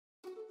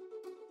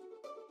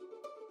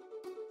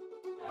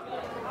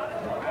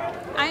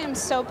am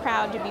so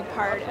proud to be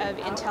part of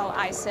Intel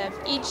ISEF.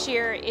 Each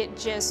year it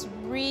just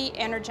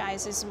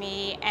re-energizes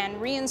me and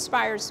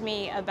re-inspires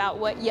me about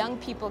what young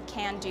people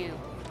can do.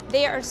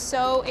 They are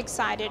so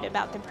excited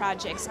about the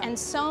projects, and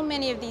so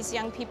many of these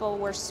young people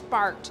were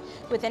sparked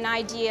with an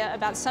idea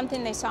about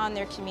something they saw in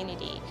their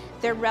community,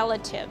 their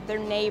relative, their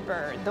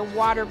neighbor, the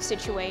water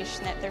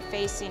situation that they're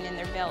facing in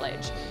their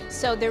village.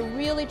 So they're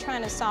really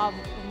trying to solve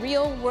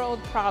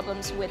real-world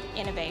problems with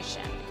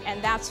innovation,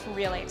 and that's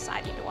really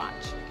exciting to watch.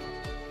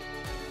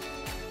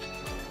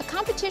 A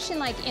competition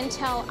like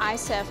Intel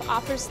ISEF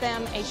offers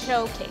them a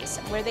showcase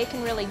where they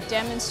can really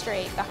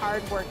demonstrate the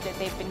hard work that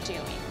they've been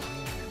doing.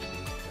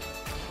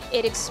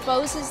 It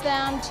exposes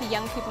them to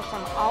young people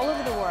from all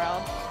over the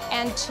world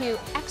and to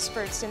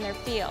experts in their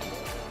field.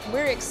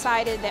 We're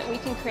excited that we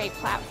can create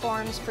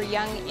platforms for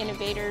young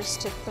innovators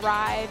to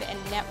thrive and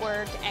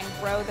network and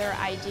grow their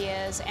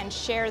ideas and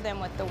share them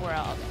with the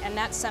world. And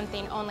that's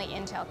something only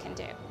Intel can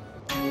do.